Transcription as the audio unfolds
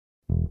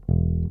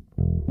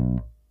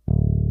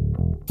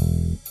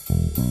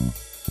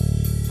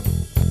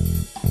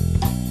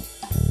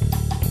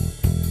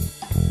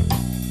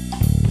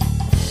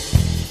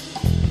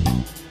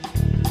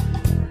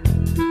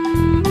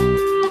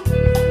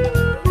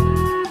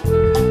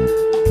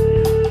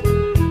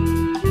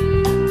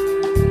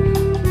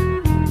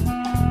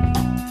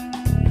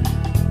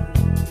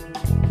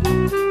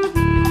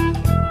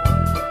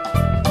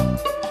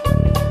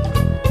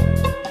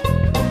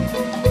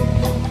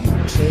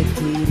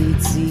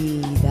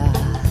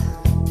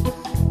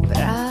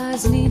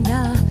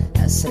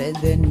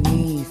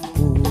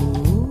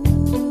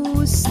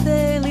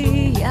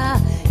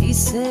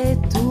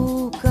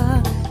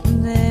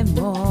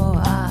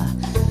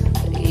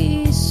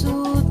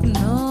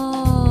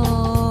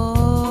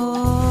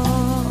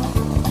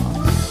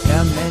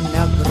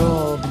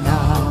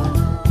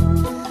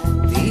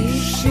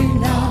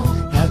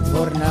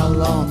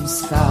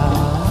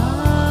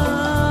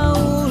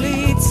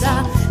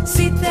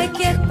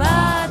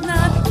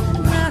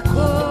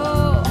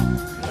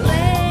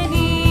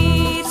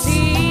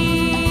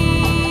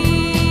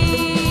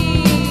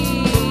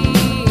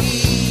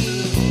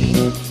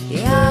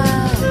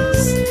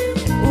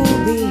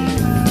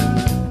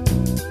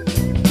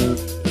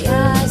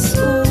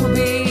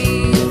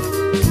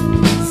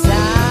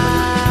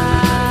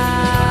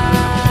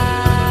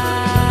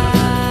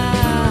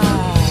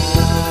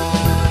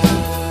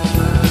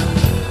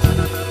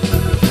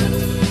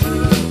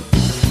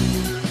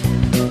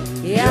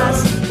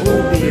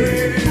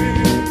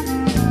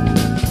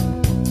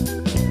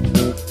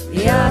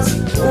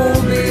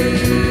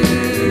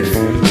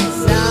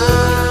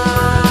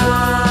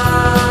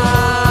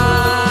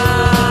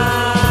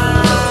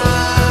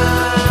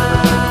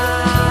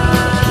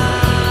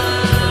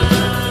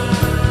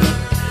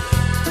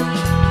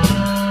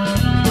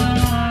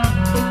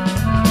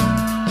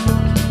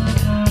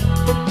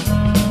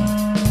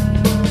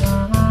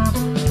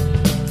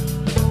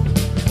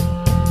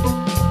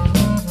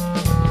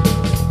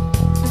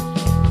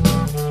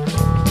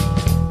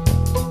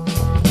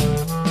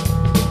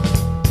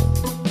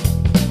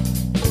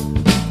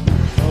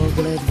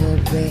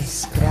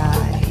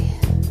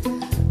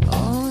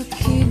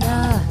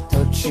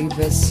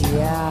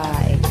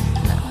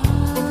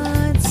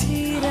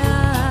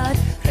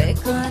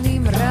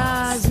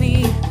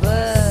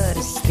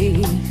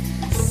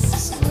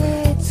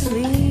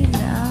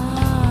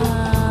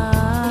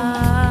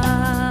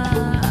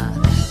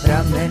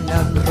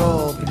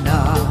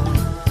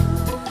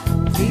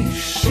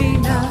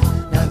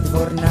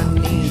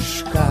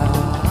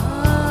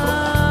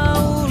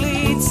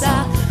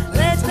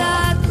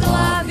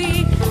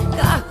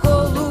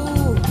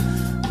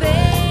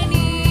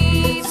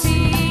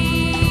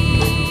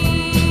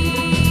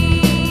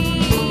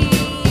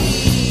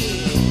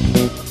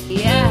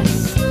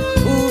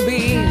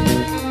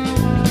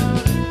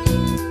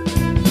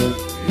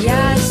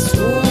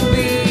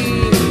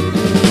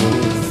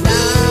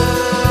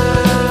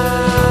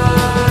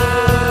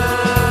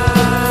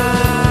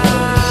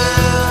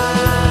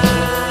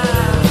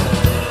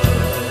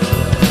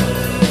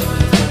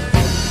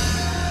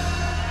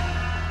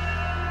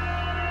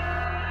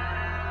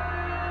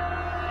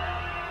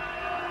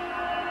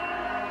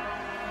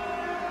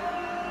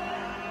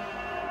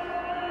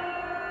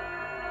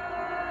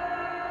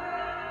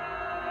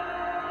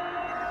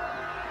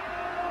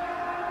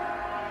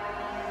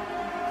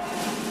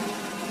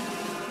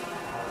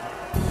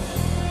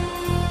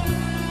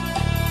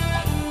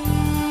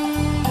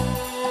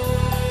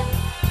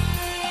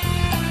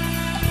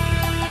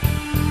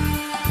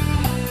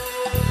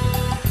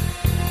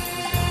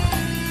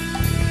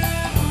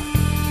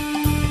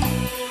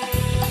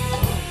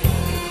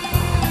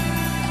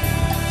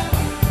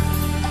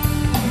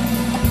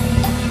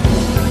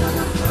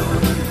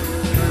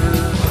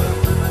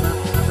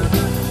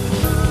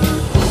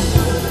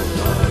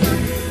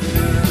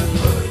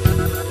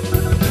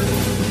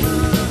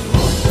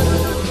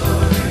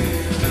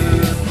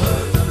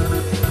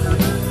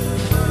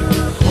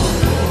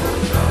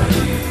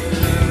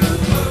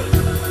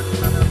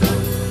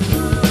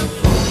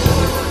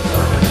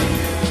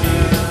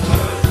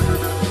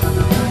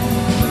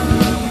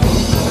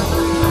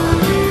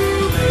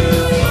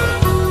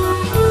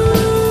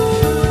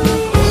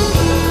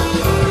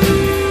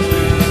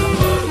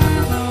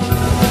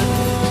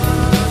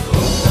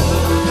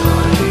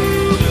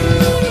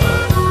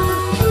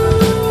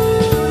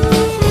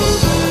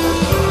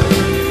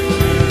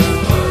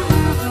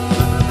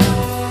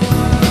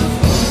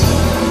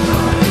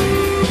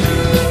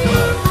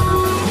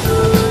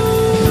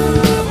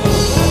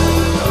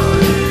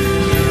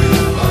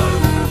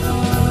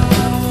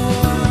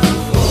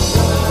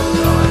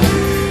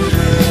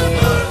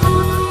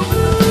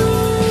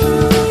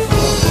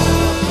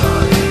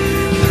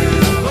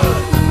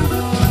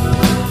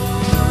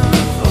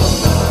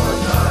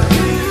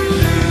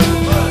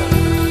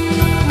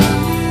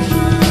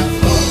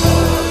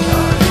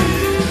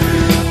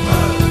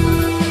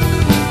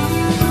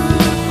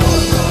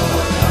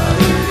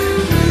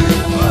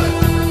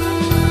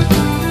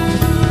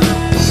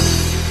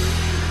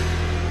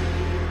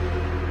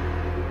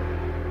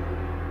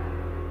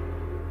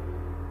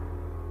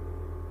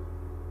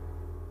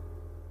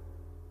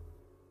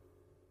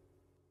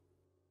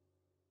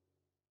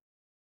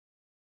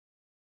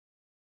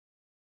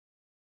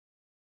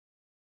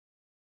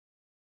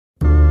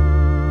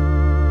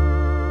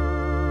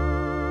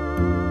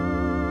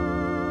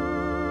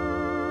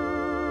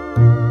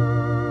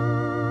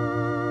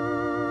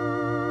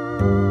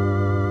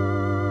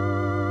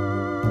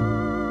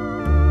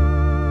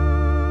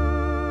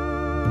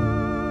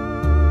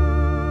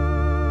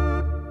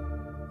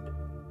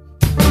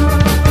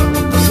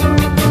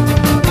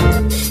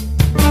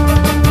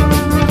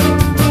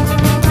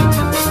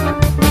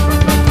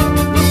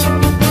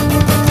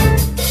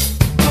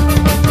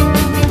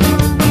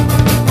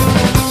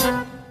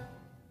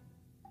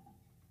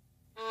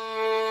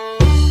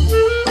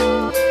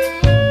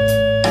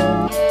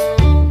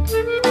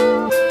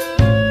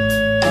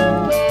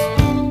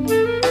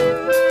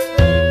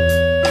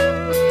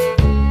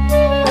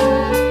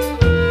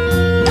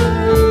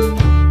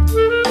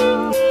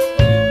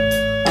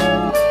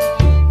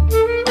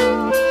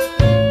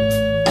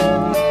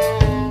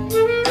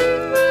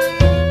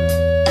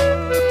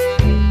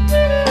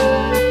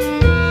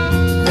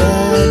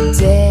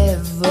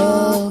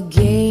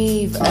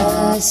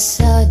a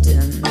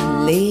sudden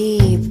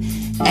leap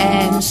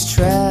and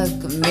struck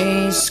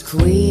me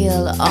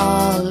squeal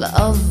all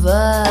of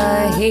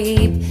a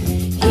heap.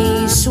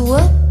 He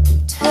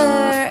swooped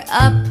her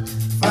up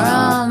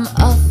from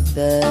off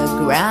the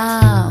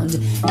ground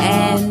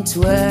and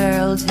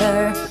twirled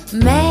her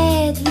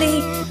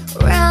madly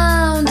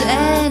round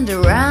and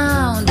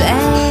round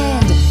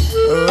and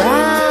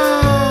round.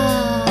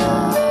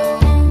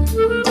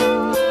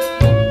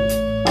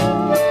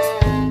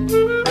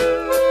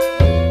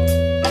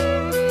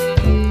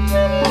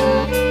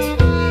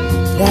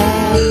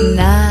 That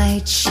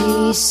night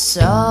she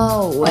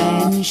saw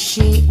when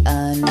she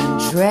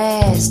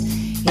undressed,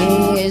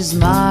 his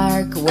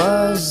mark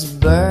was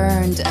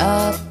burned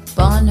up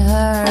on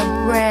her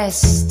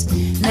breast.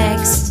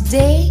 Next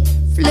day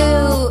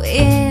flew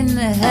in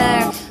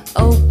her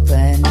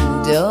open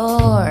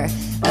door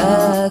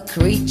a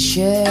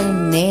creature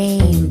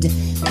named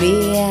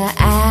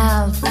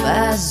Beelzebub.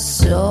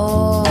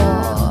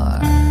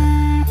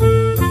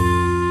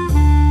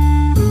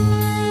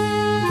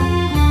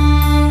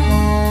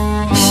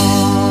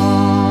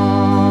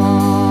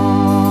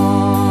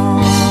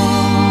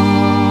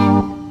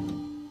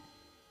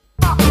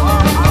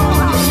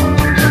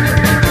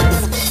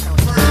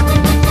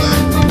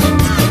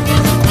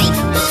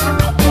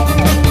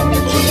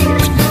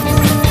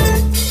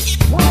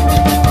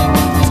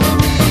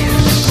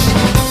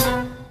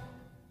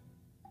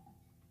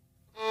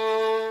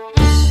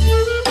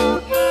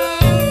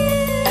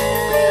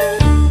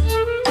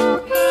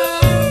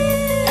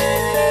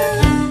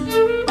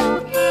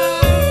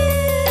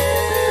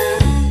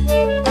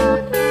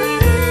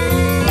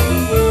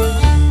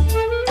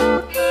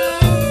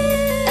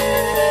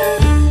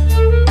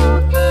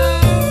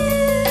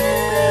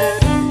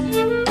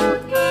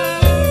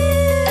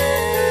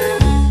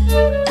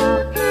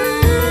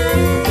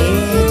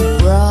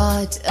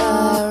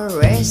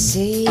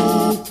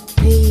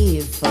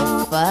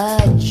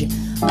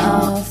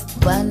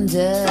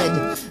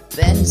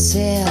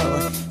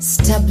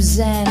 Stubs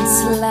and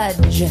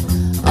sludge.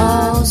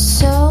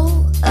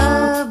 Also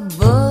a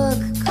book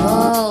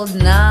called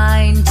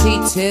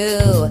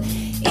 92,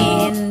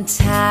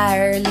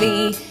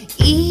 entirely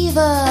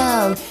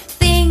evil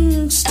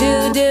things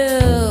to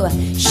do.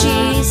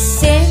 She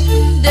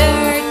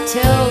cinder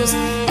toes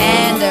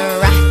and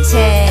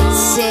rotted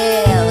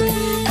silk,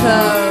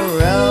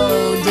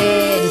 corroded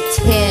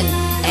tin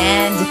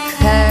and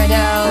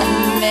curdled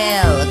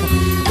milk.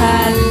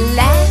 Her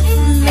laugh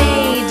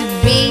made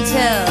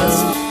beetles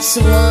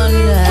swoon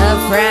her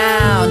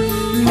frown,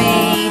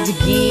 made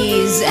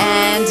geese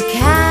and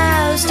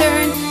cows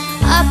turn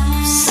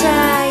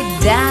upside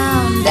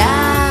down,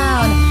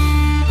 down,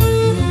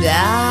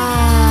 down.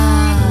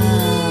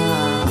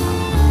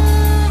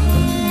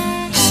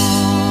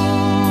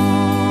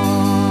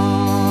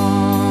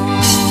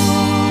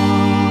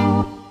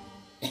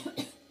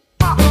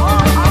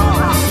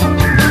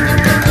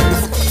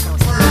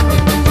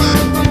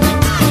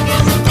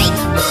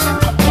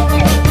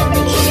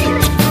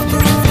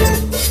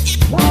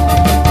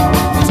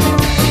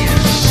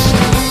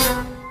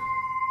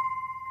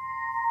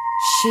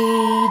 She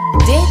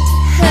did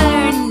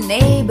her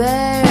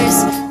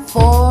neighbors'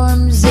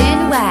 forms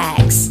in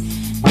wax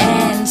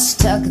and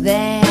stuck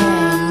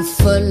them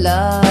full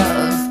of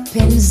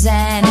pins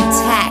and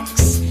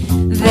tacks.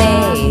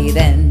 They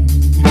then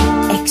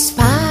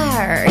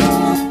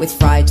expired with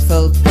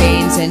frightful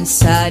pains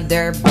inside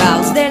their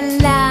bowels, their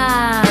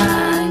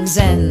lungs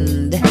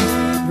and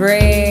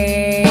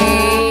brains.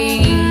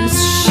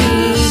 She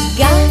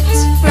got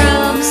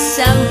from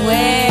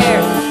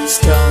somewhere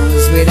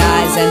stones with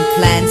eyes and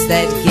plants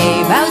that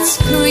gave out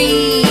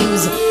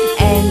screams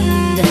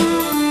and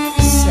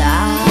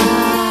sighs.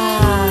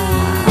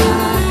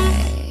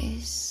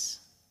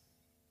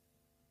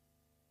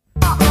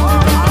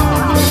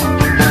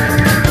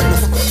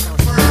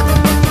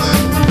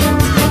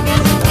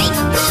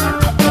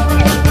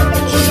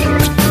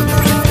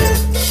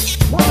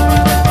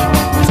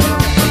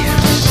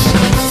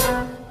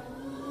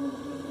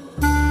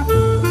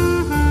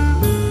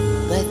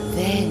 But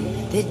then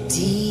the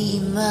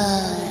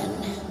demon,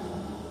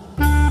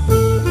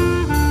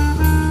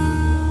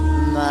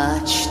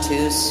 much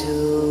too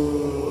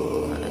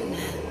soon,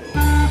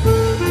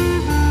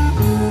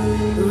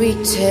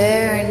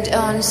 returned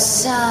on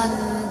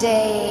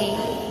Sunday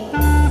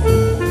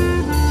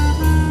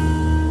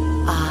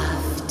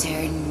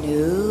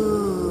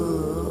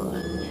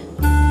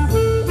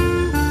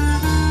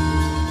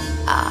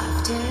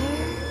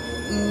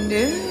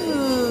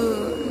afternoon.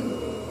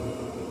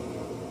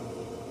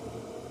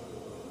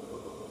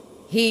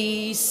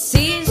 He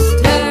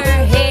seized her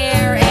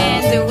hair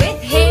and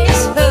with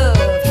his hoof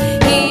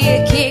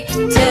he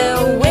kicked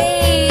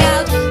away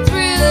out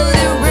through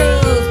the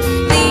roof.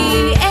 The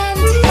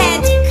end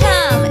had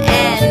come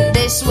and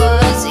this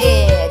was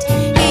it.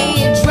 He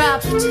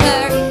dropped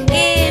her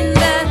in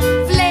the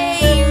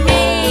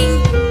flaming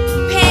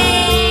pit.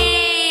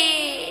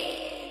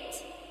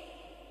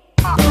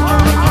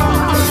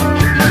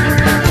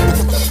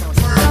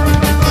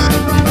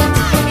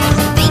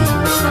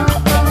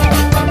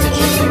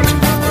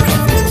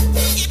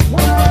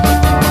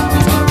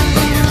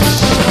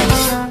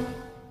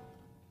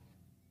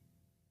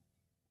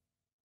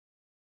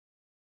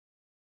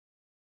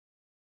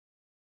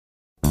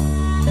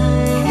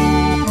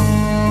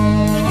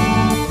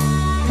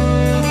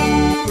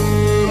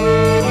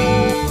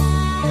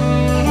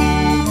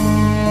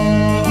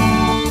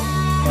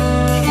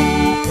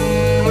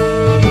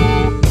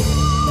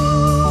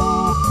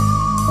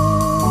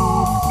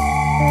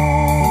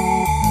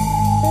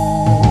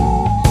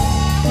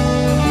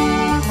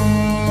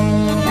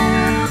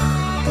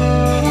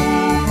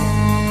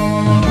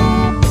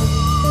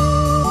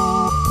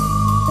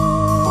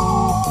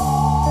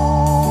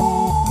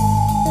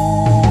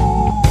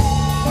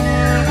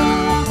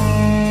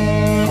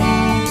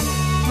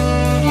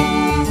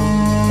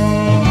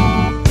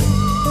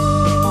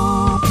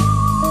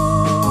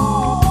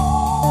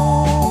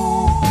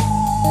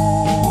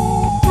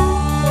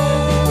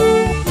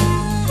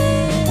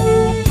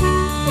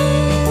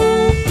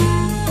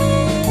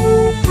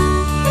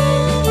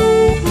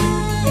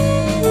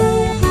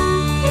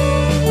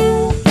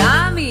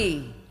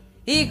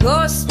 i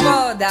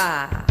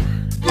Gospoda.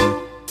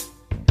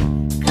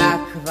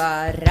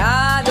 Kakva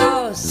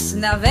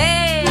radosna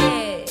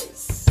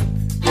vest,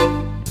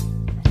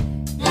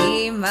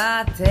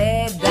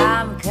 imate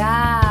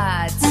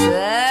damka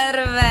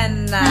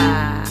crvena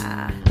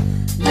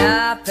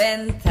na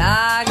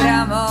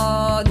pentagram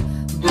od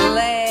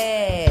bled.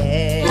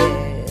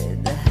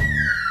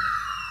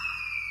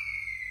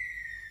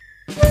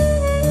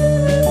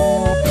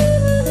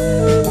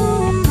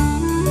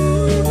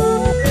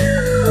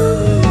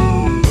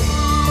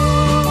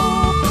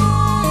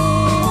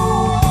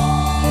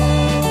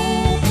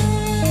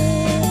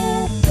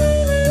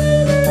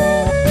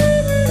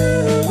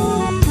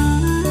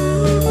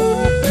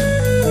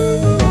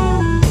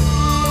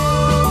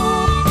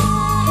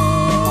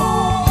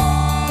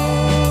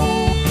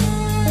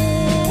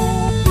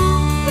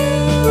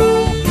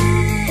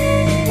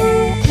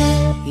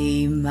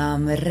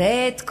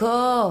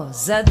 Retko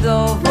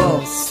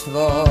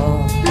zadovoljstvo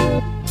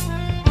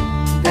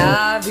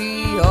da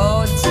vi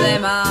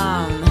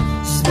odzemam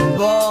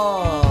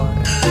zbor,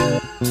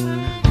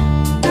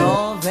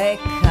 nove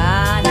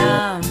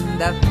kanam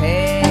da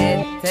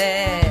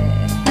pete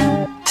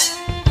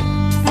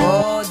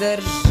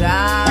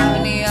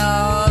podržavni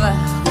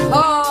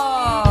hor.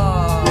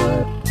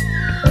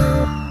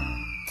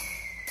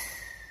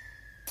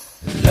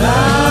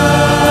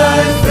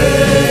 Life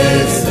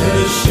is a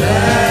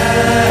shadow.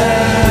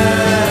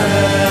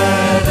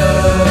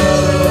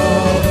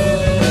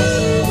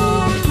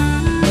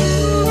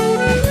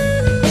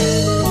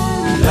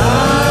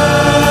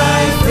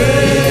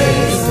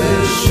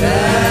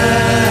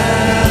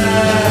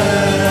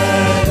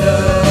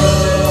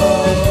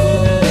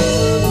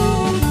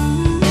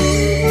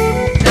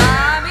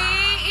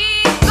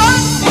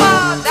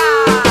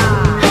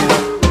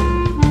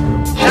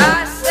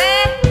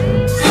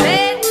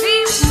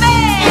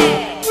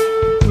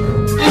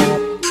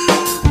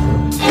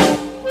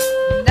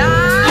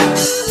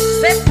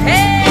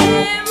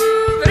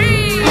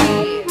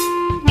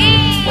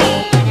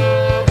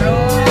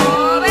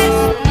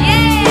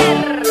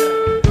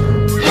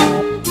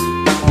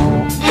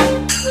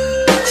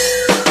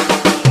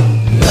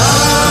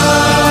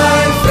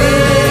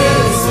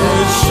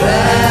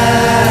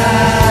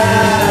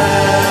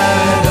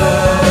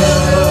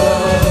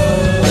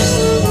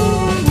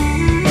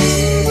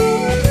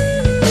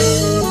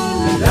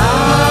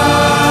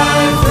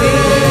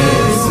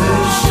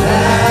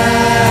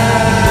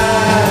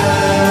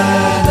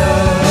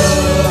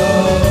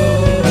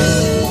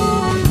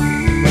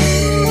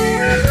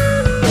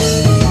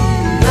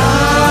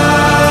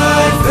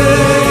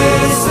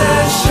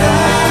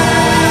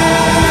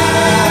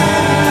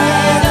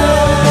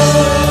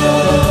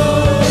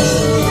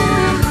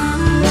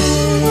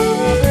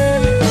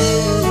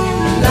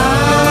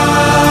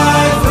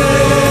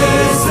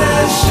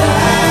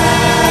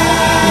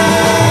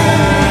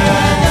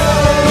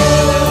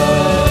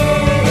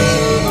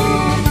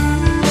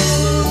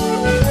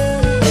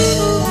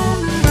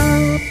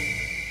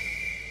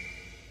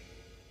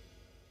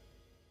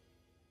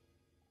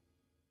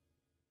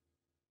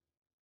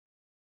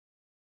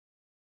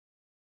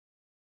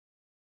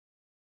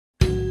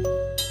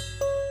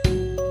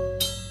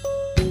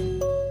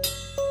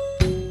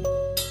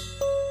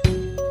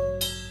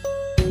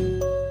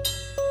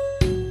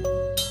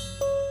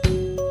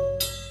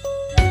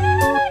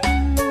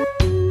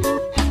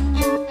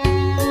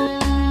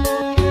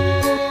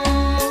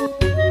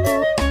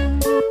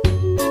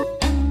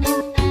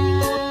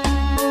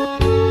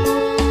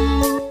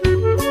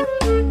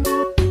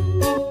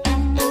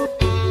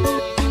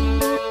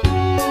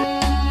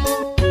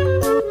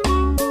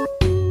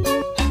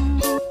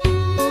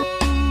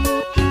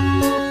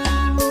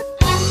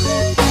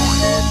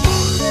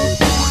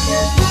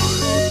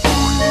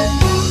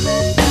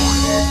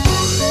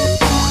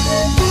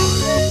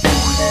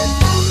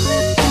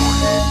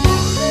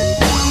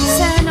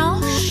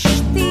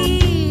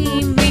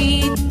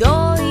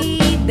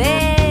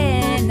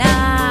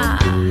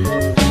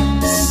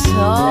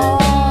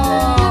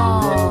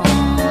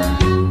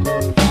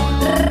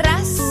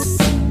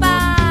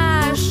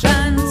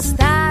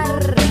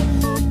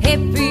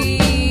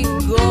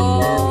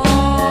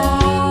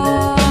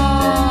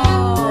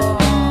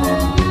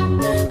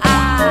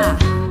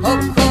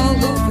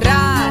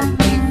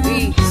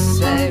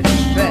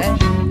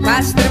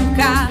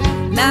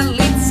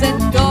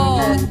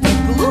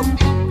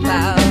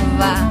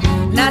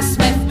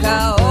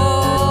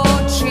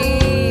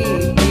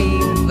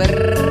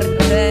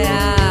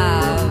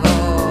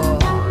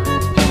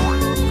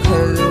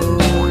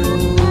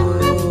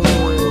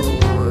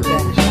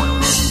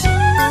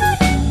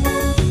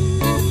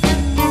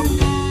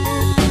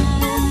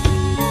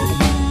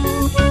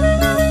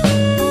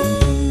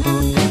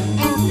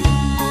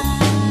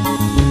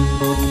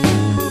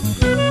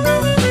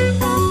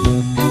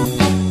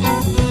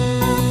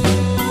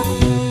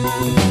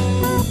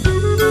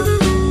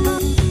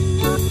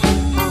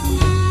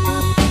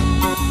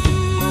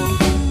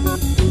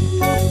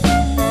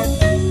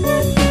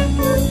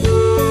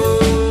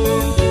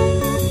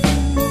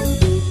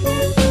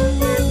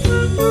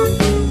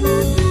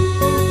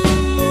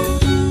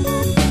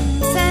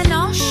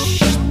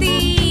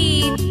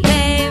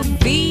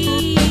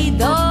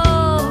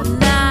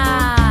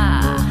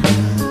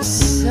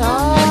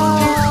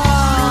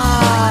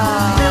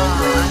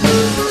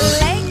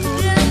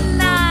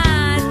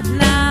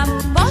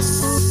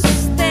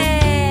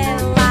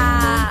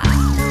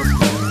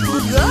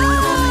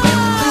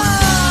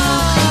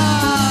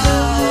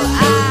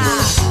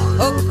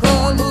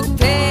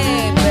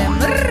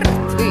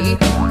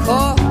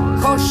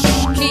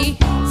 kokoški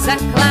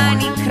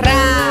zaklani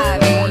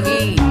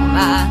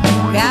kravima,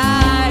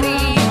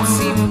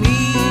 garici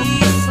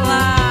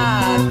misla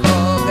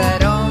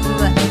kogarom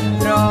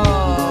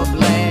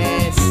problesna.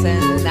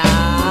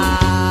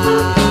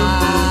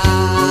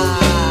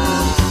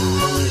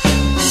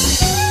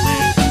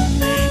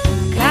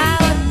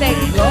 Kao te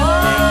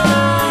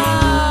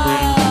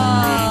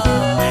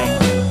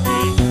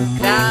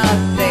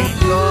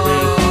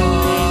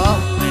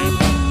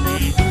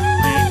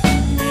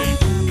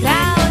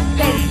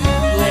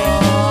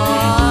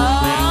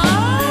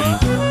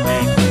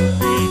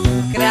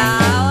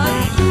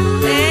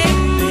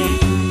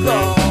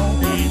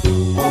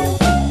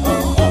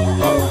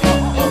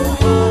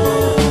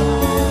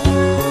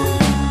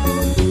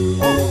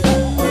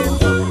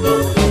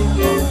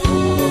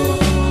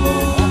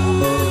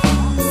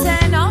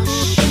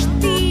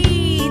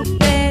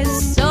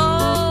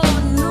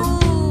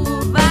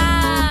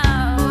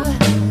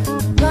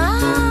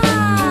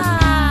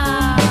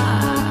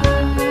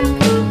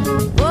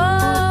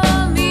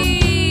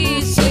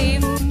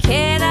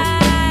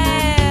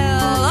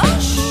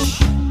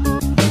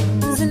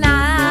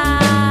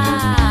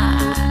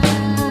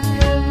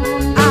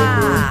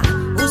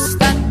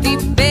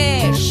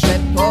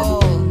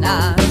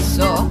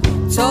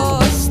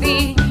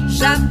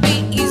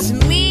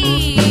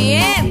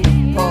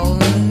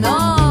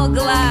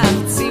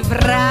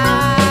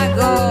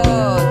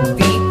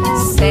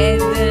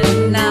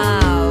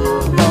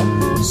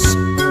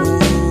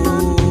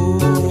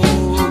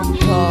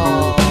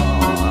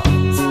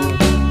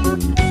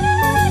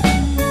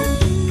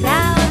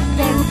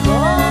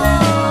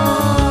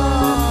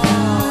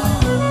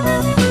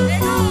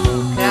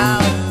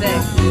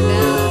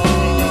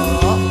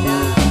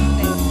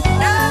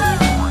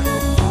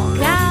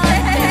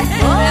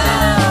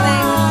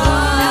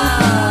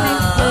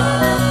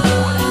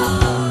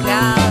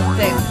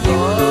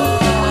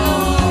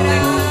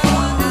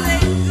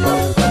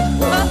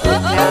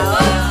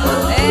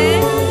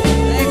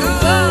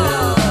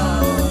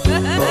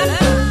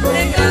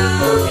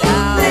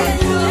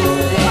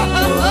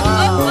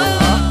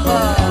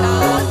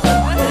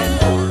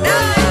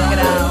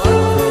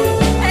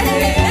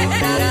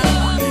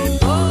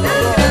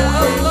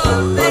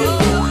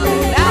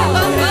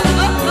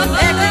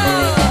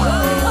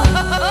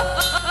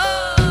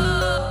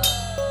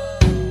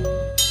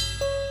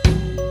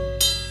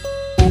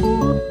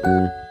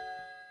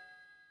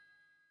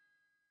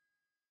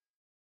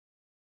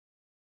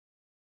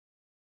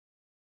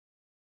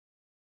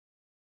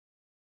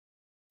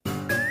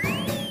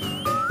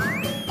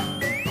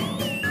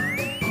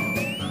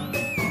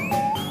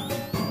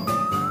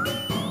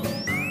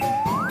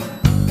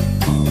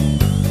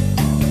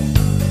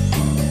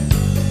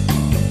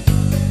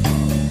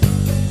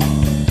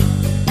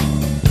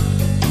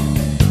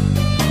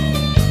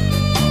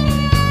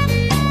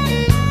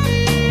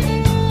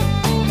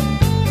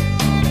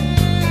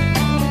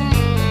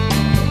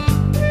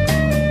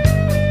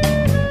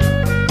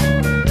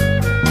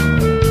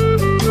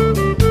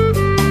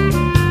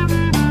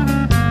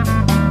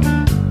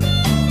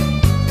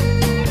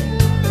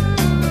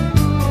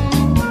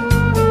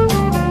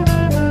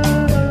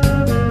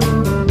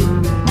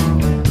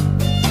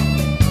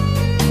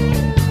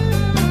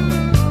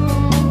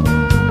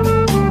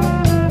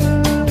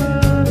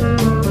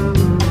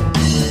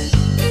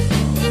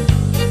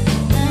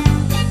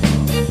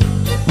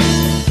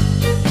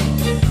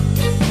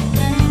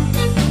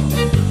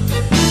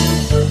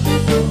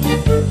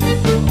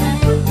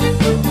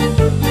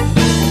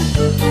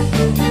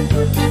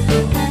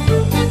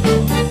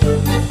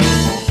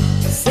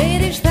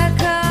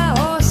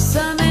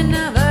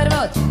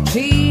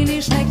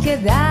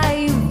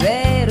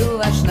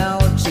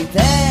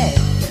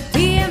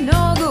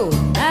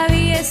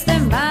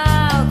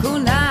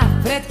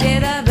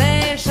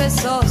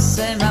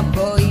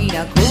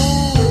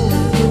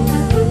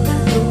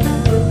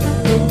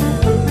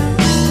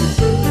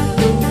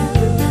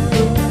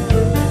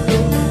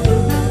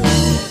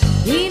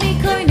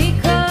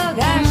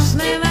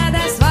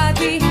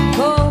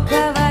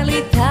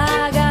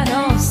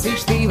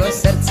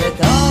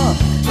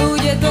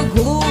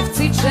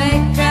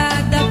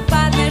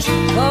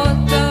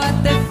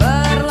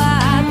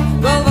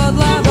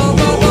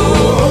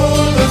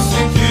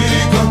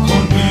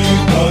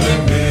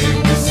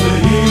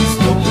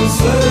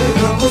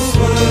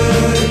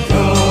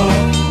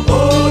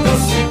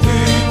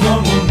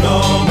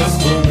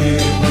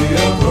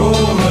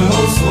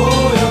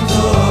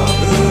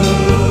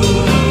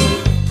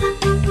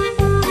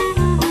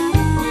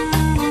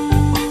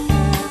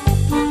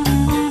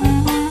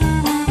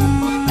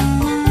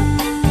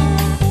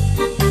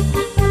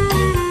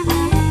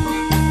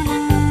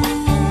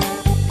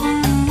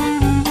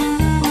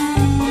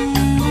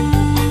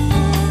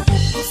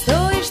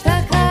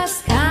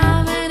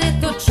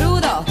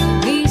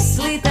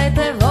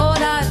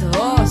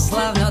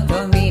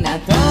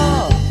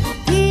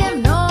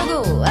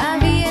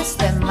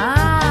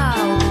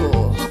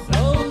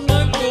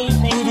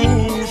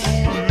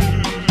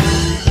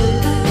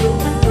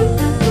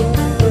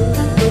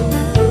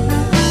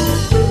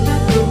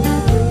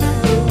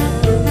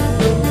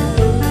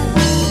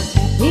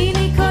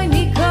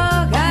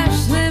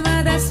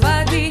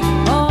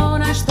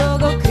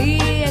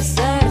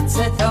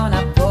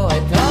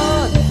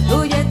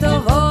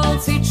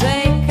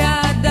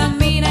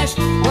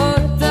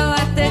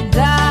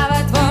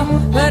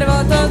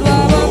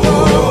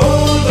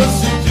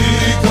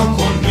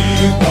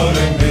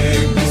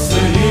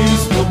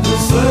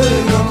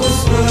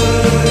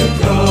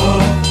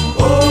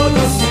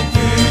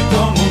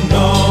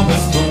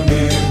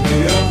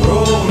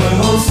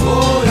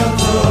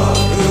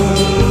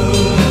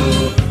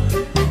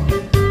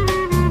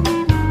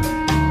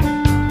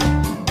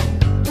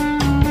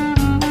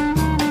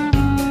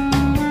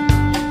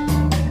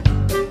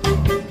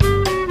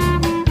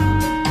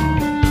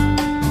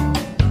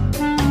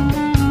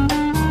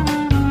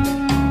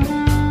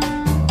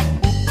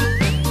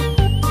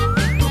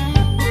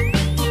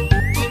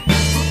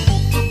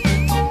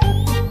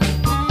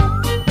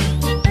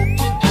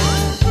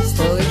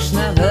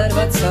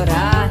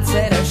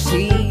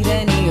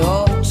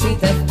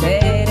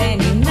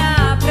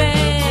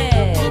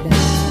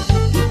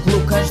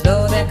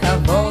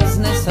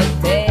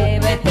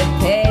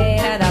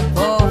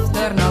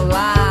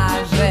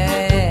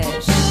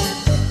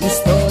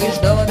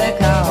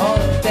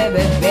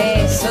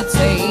život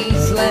se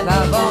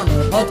izleva von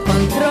od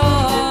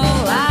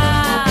kontrola,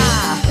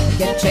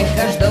 jer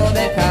čekaš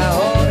dodeka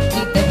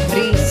orki te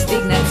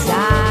pristigne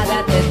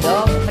sada te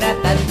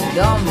dopratat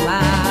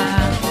doma.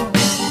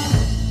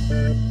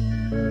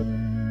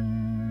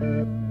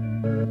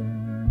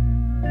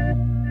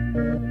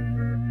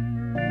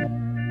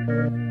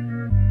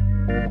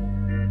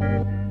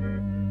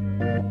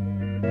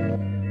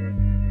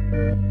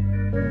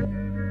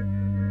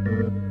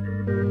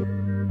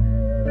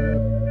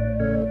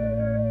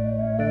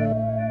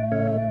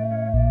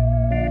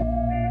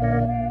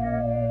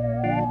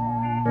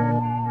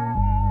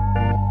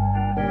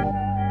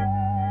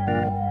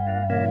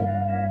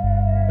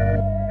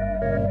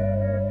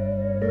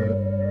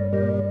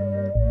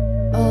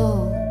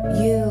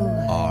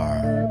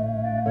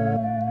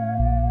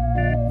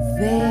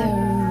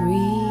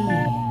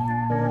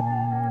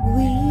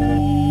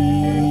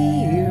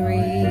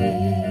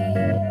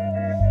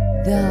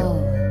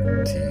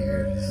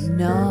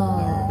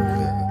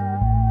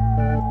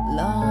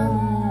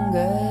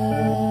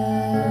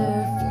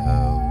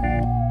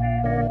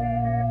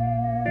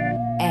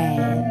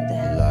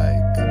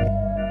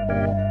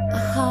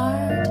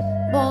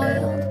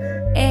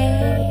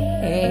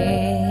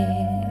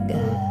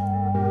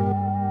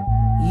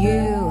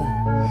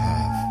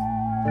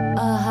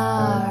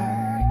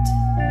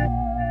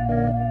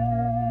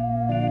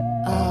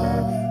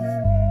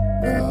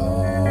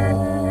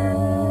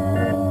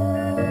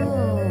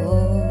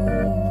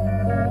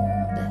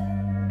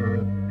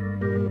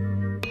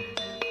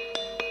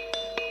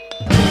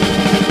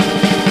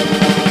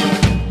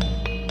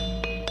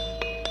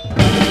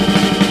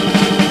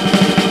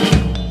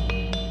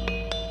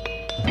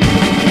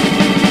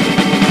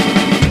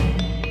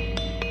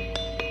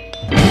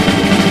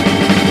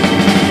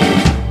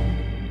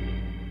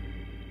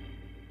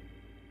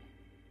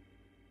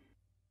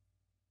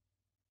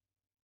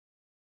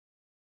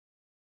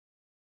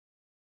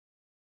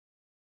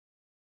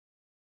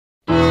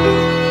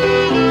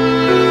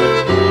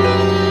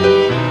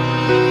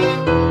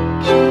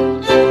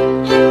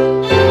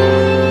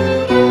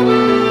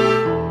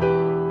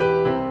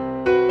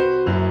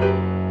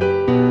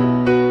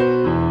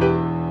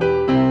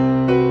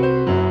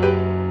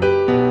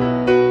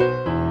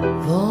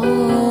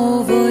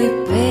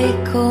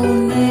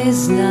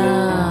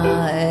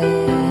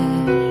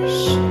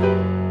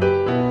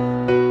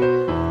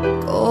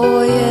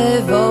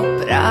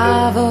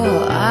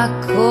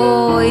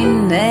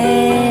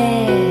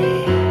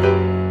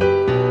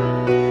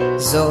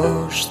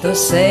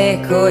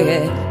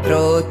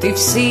 Protiv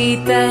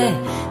site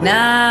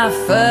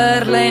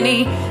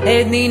nafrleni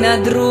jedni na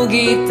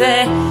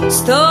drugite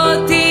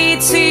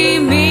stotici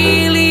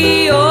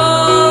milioni.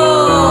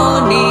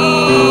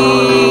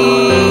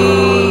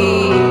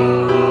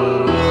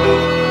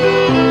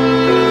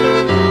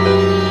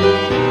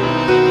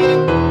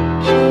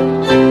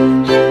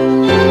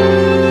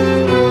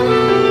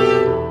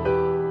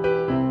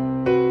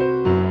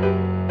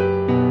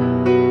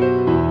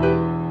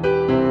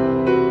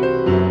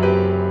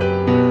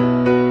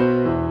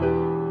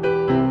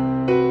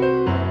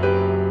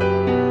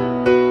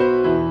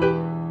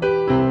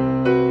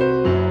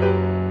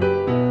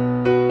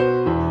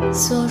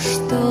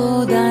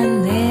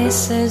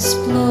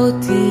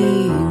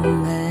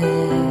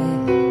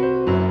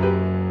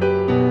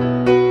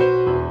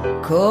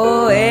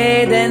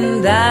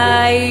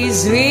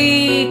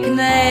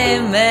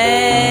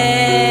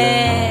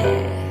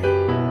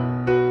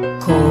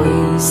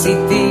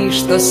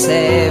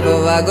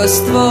 Vago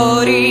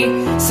stvori,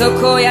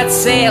 koja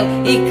cel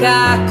i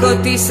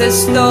kako ti se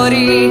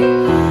stori,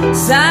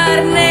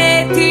 zar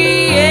ne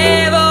ti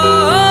evo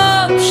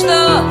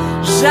opšto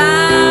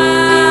žal?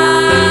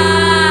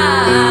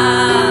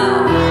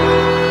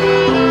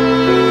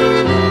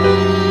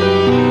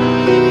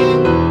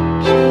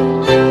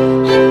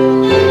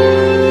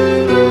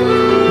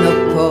 No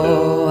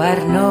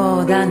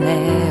poarno da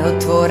ne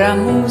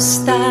otvoram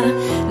usta,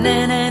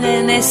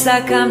 ne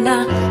sakam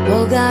da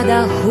Boga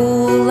da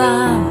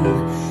hulam,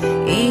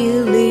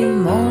 ili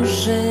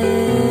može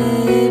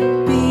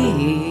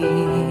biti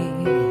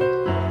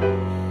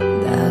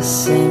da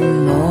se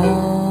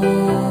molam,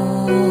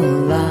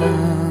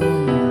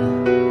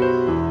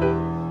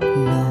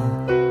 no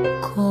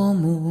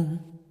komu?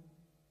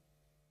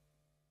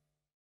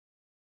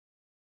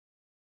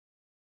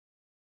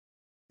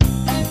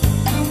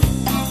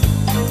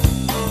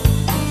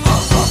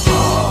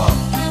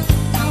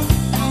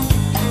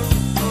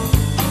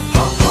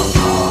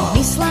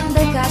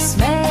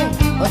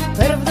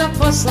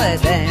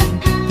 Posleden,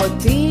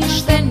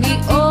 potišteni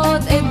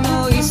od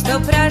jedno isto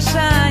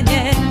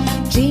prašanje,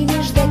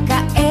 činiš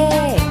deka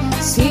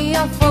si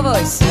of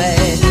ovoj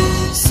svet,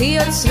 si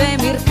od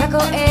svemir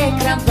kako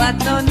ekran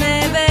platno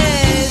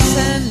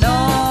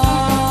nebesno.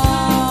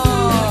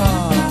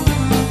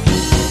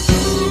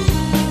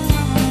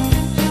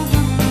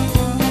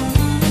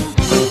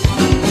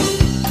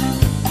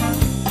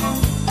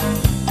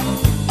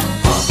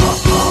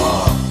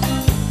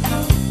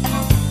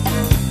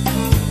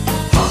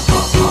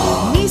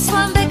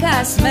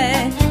 Sme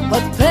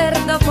od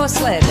prv do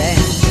posleden,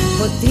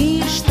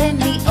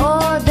 potišteni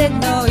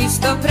odedno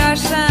isto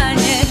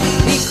prašanje.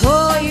 I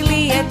koji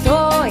li je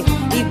toj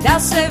i da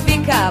se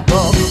vika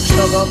Bog,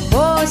 što go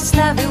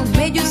postavil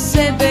među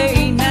sebe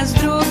i nas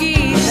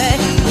drugite.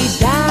 I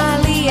da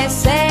li je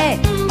se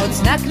od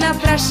znak na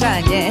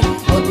prašanje,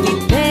 od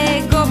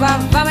tegova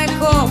vame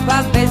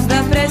kopa bez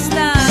da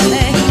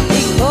prestane.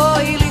 I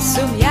koji li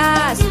sum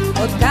jaz,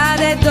 od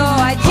kade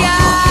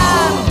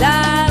dođam,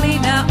 da li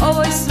na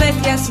ovoj svet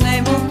jas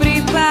nemu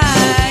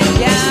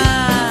pripajam.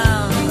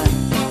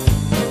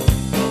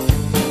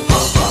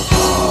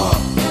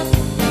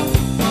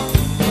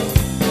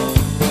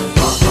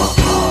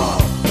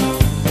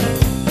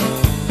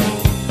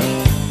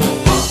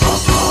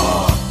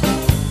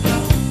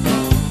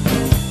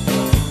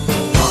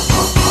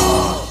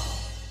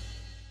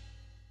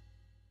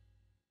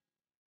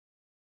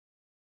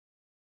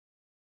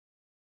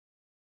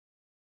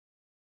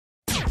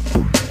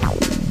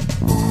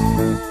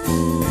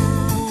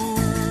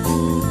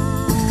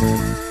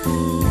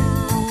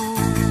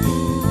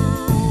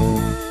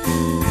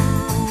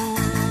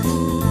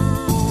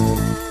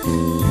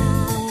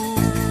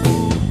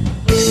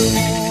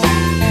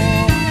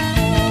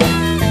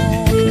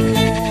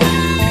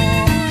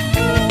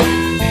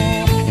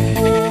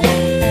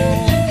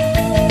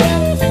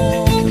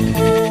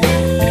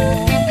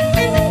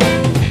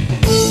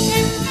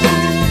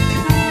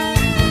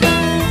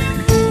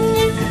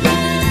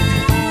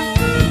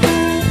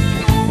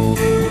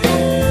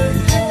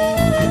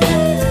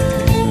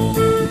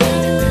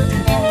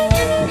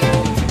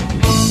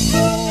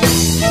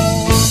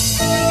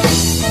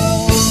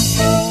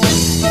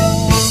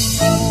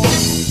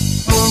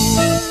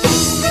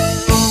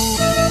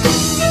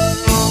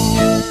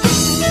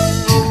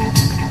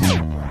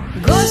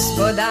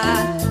 Gospoda,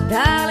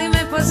 da li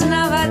me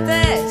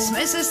poznavate?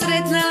 Sme se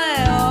sretnele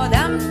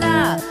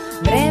odamna,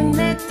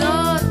 vreme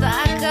to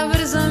taka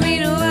brzo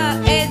minuva,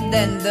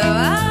 eden,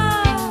 dva.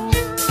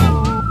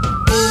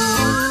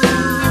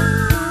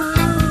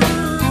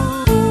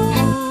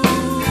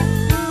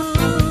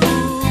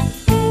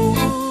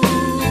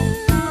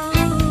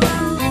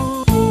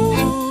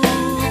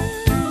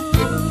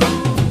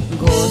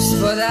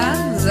 Gospoda,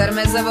 zar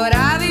me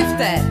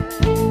zaboravivte?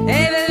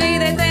 Eve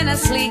vidite na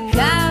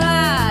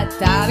slikama,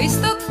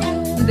 Tavistok,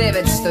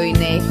 900 i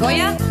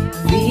nekoja,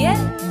 bije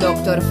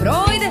doktor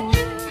Freud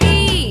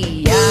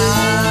i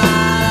jaz.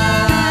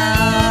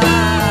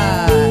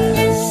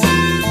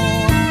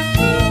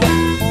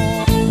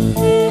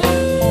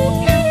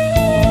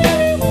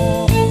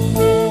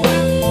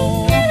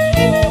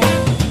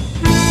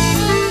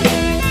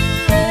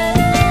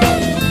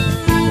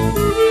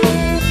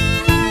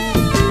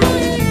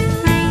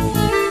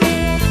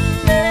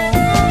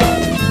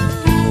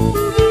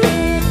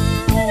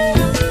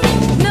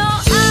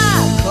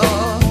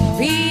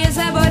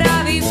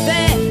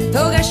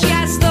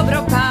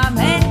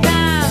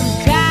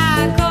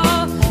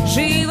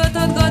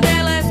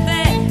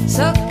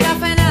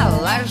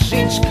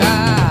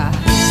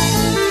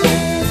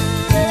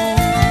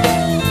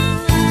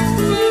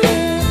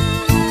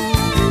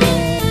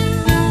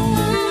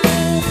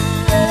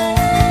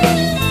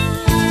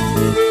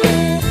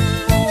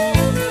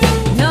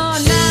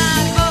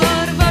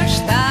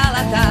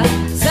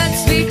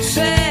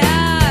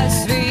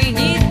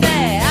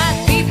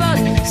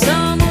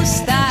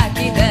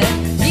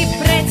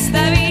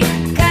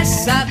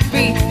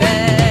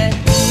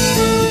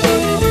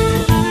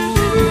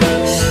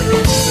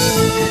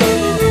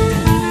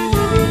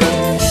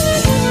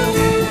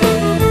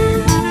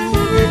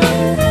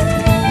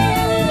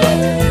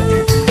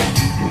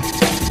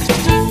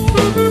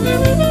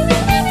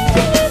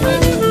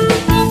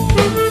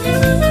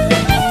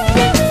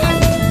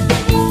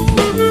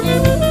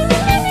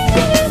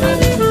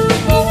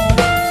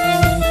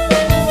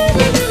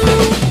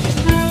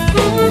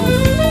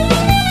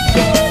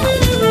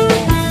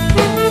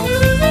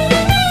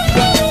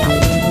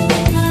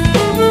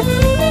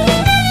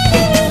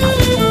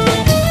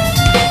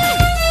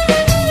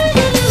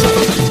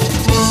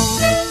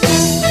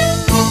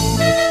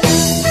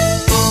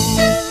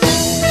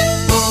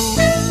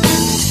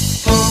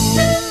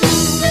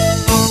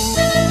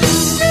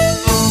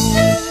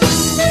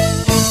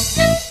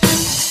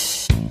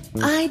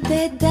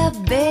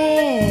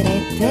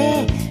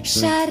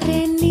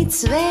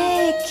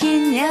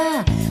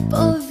 Cvekinja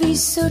po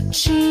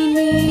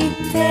visočini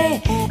te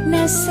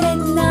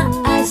nasredna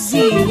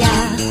Azija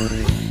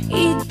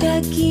i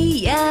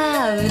taki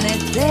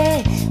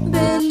javnete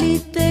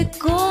belite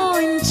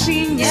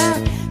končinja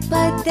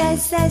pa da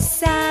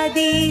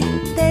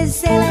zasadite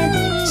zelen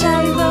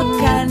čajvo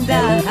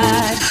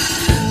Kandahar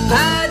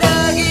pa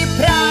da gi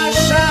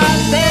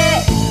prašate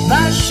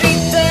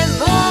vašite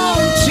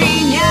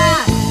momčinja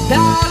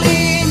da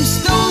li im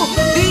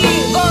studi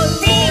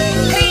vodi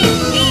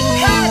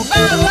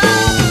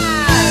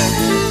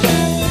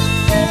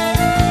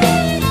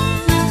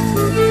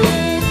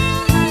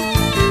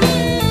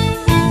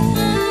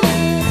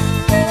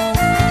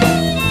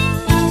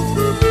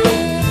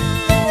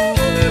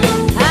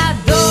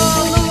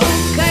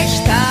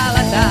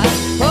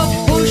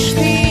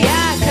Popušti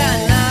jaka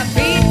na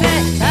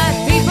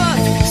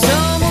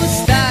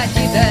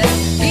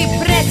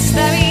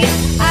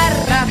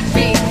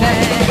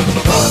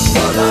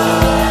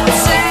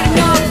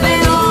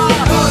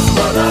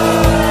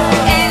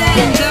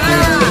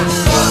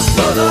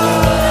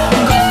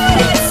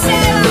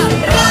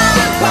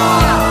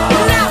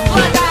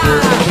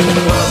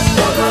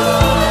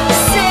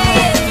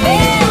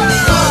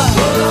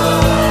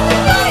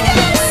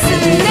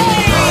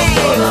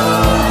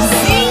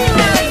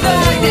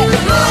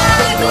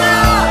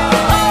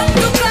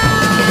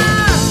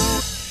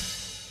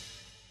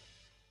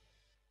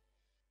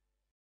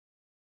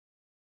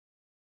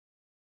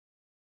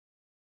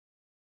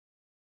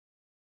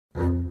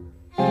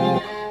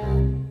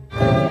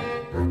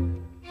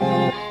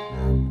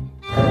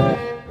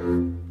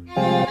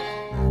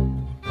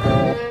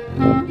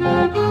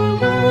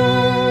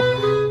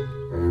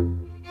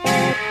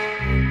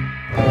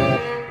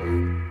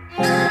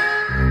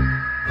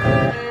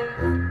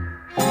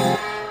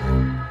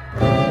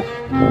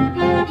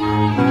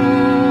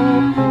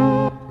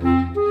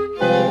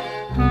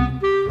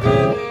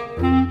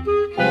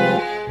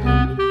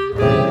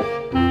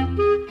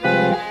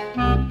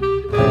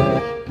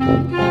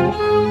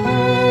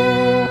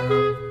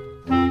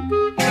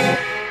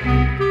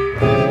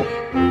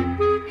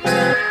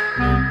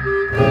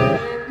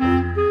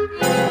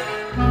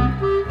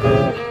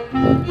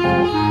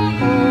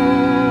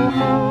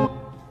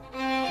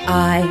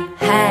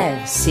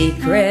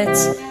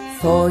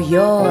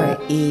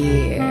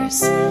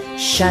ears.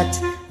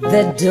 Shut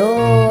the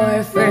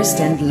door first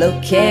and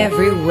look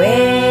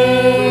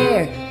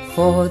everywhere,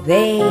 for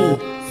they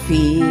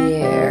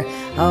fear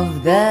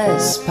of the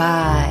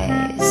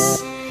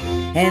spies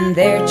and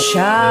their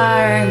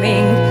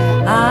charming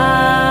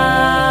eyes.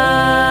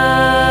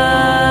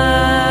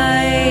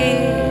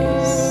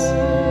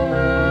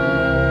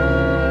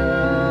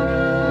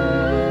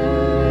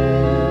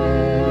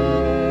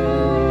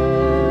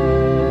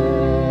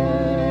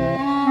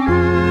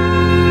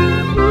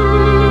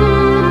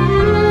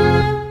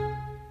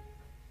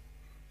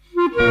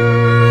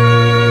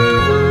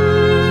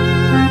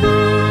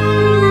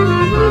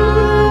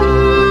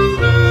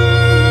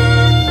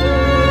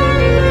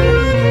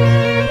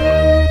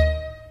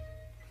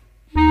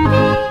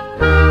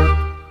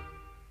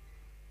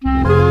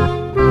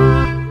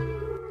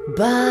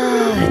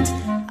 But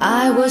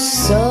I was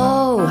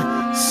so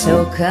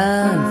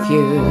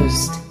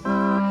confused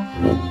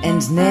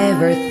and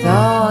never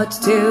thought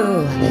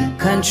to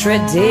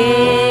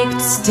contradict.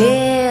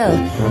 Still,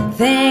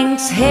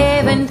 thanks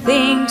heaven,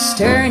 things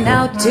turn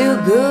out too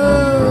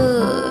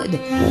good.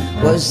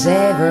 Was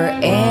ever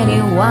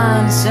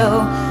anyone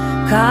so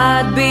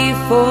caught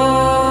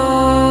before?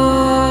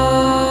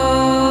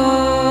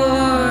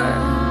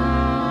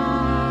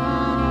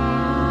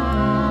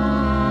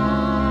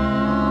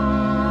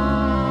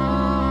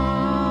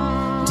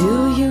 Do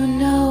you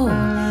know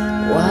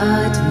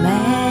what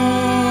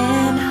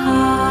men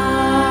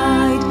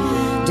hide?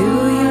 Do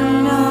you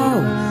know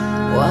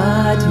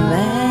what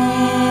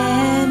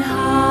men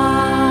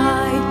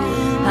hide?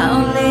 How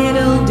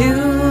little do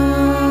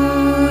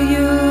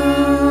you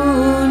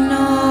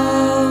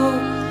know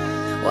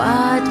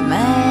what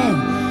men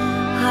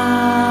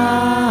hide?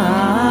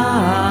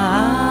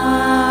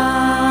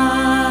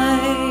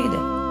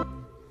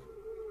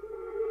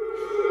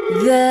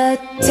 The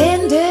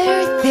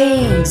tender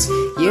things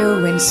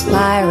you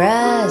inspire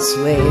us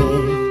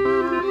with,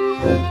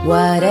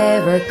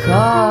 whatever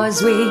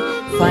cause we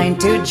find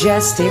to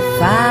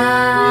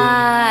justify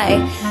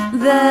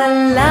the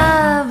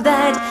love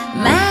that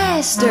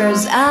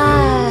masters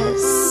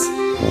us,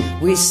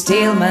 we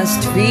still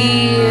must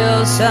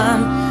feel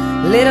some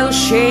little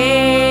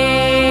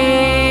shame.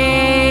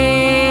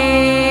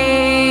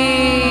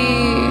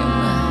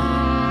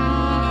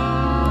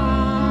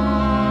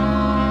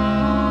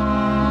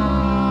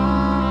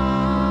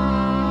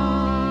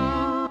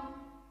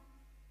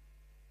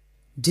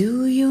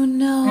 Do you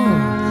know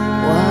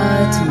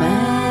what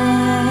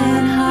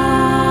men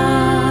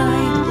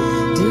hide?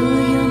 Do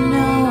you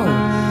know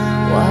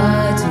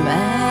what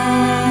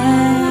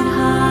men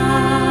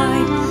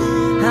hide?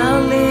 How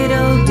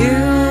little do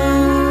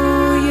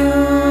you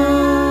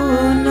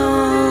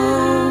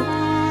know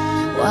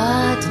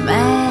what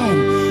men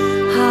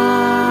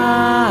hide?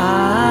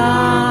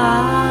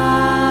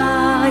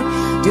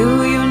 Do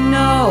you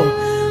know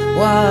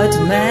what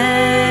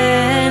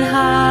men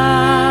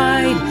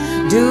hide?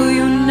 Do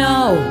you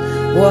know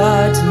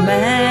what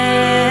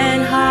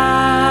men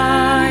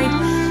hide?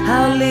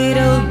 How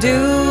little do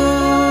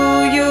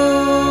you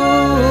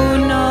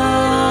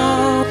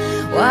know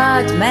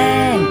what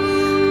men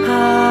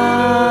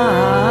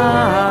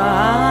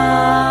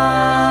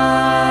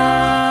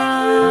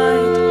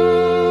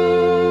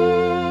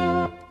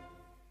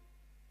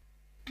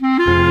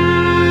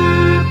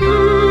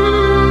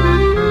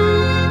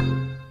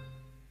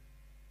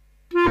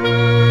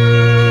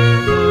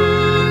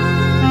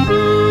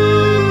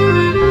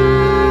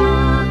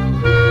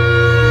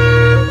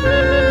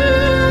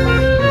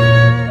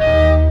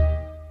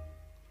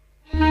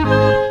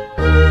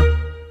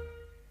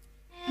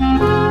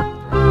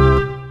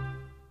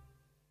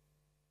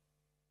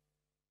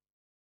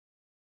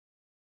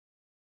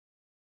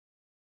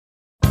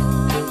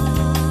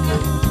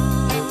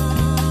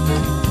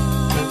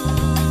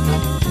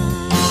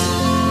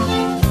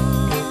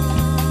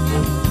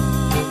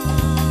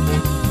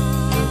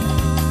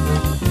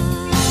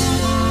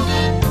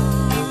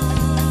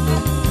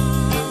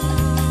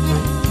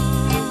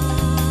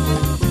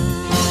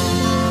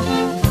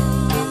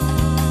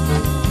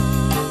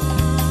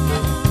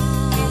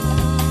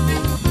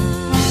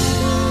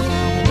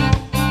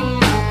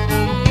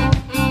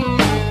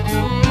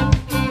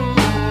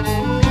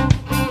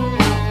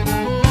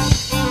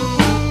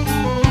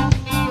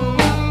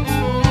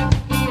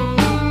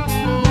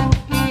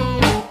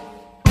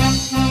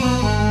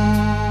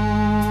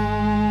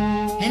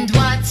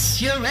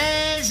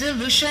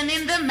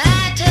In the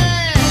matter,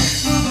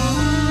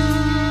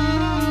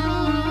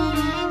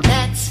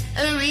 that's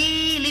a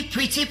really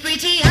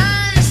pretty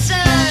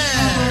answer.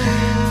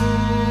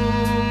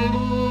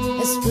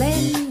 A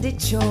splendid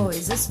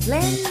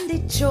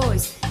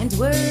choice, and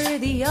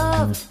worthy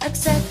of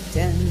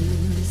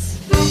acceptance.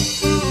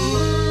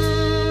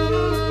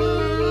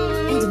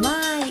 And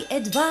my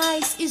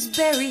advice is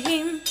bury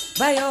him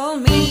by all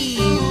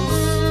means.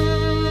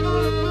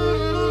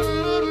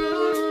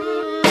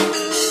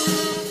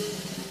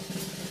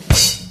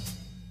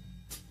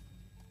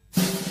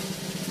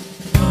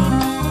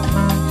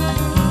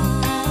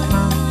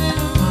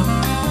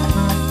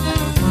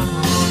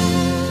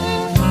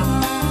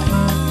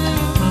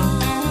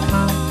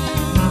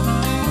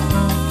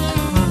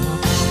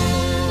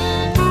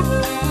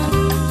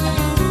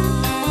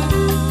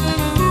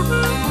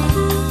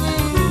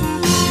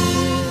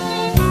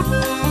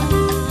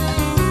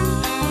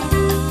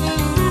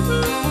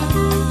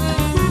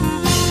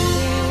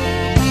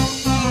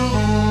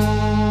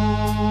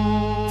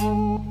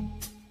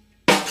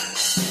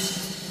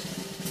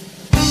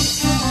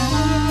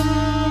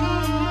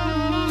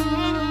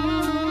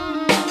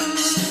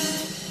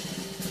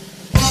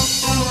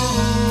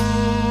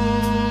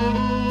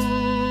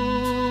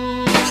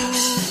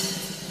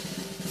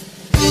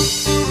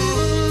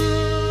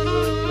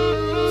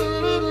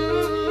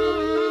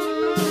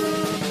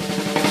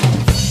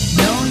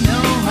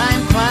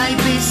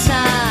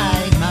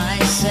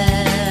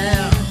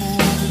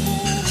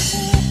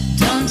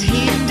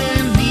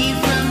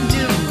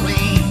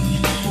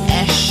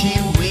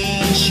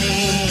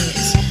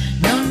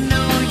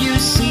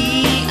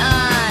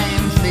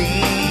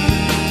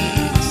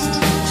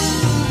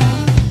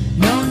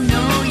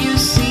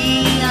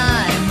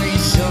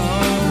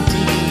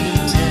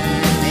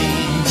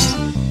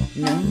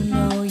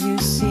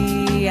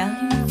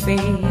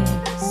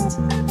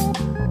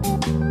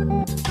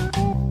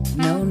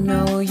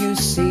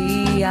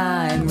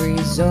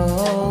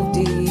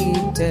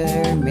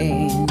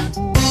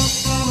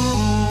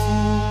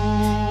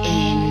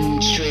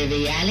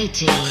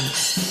 sensuality,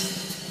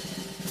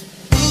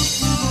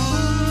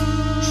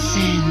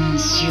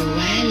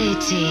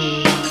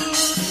 sensuality,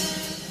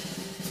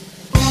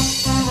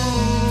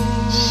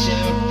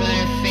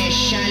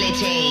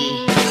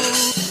 superficiality,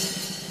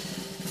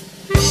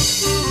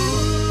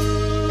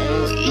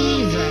 or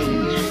even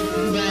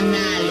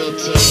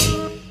banality.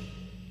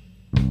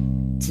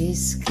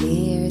 'Tis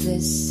clear the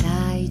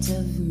sight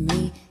of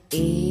me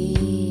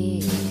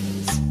is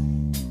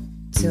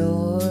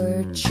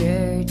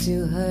torture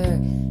to her.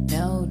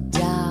 No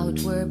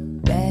doubt were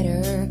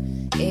better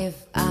if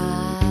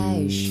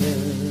I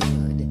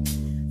should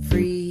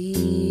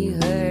free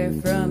her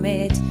from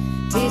it.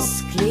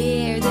 'Tis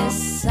clear the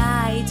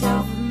sight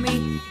of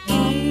me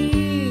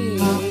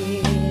is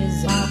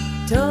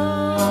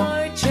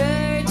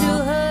torture to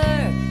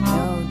her.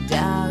 No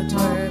doubt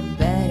were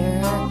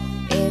better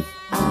if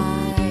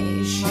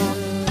I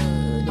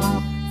should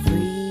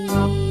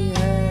free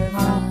her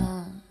from it.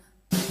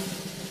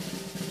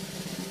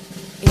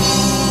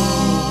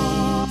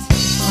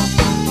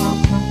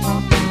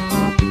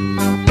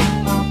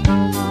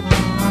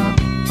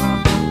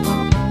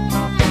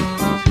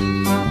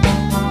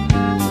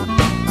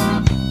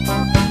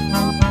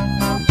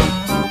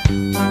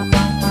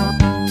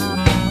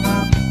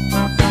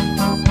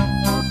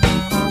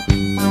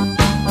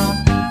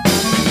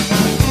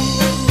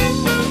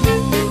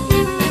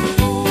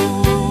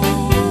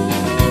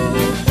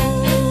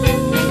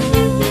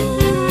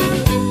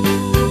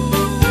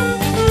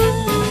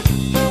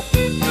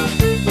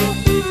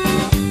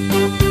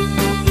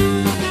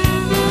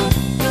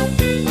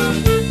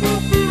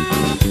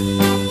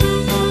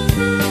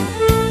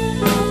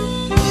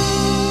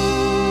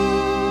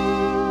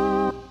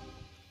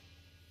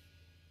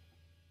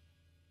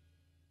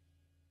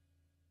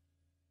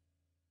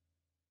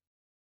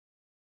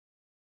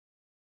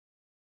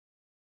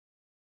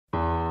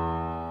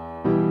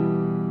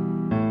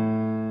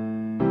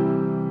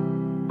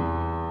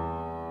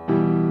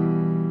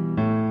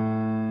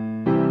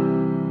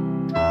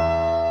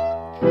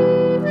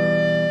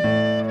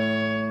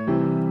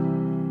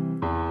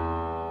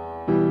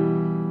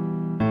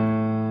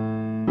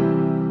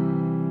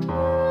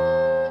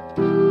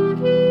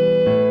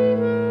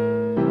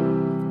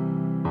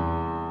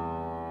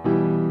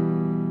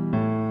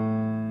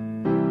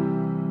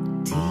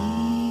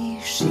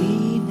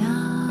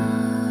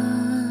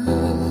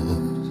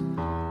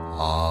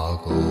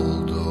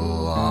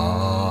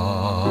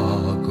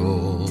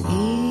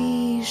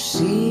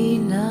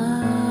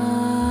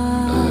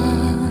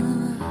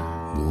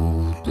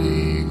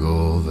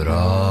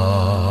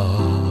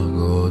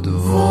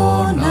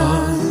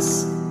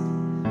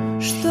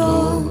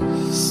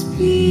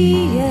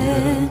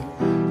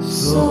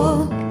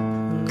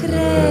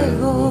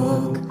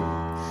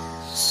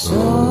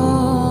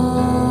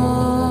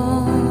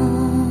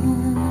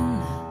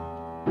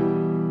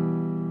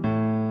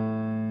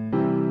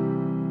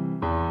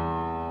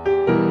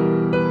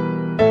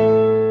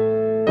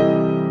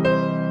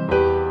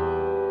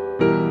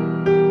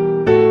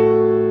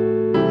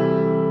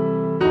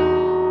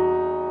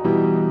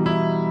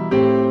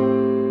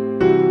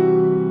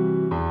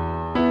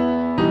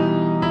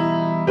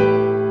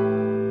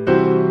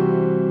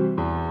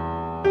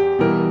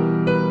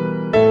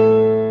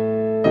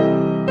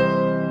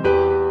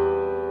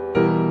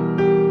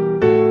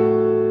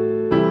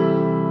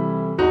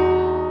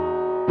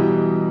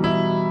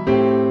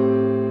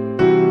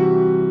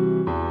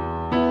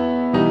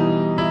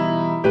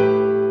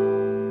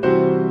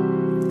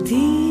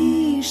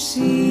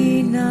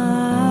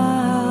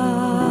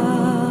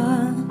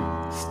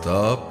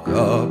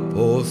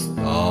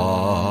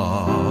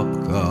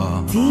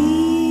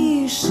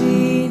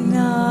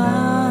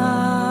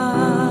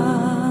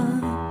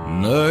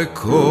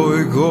 Некој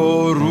го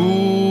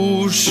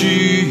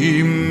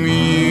руши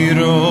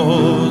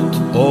мирот,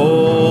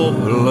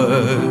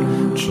 облечен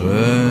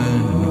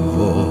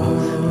во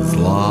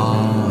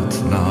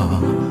златна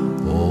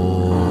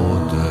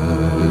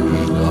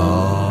одежда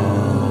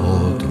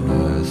од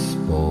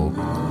неспокој.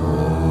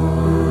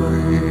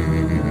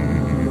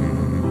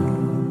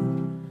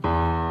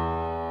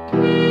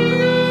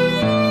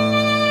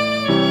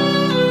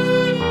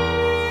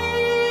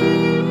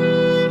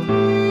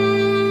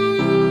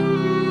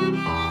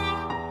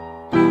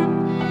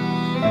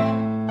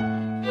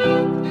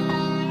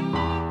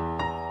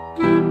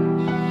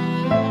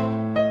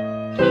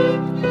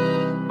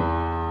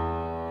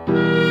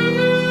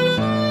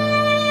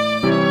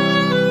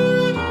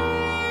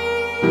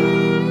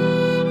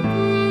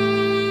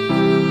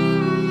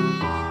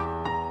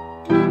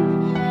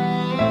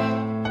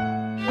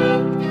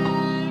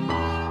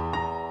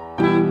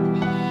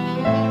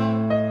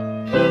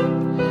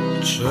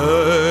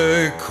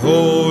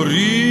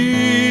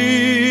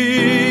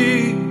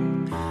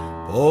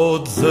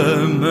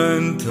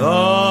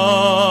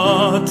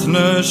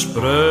 Tatneš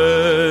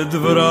pred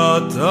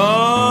vrata,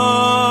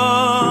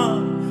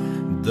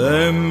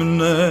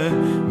 demne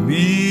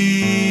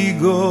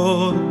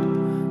migot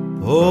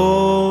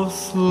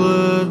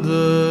posle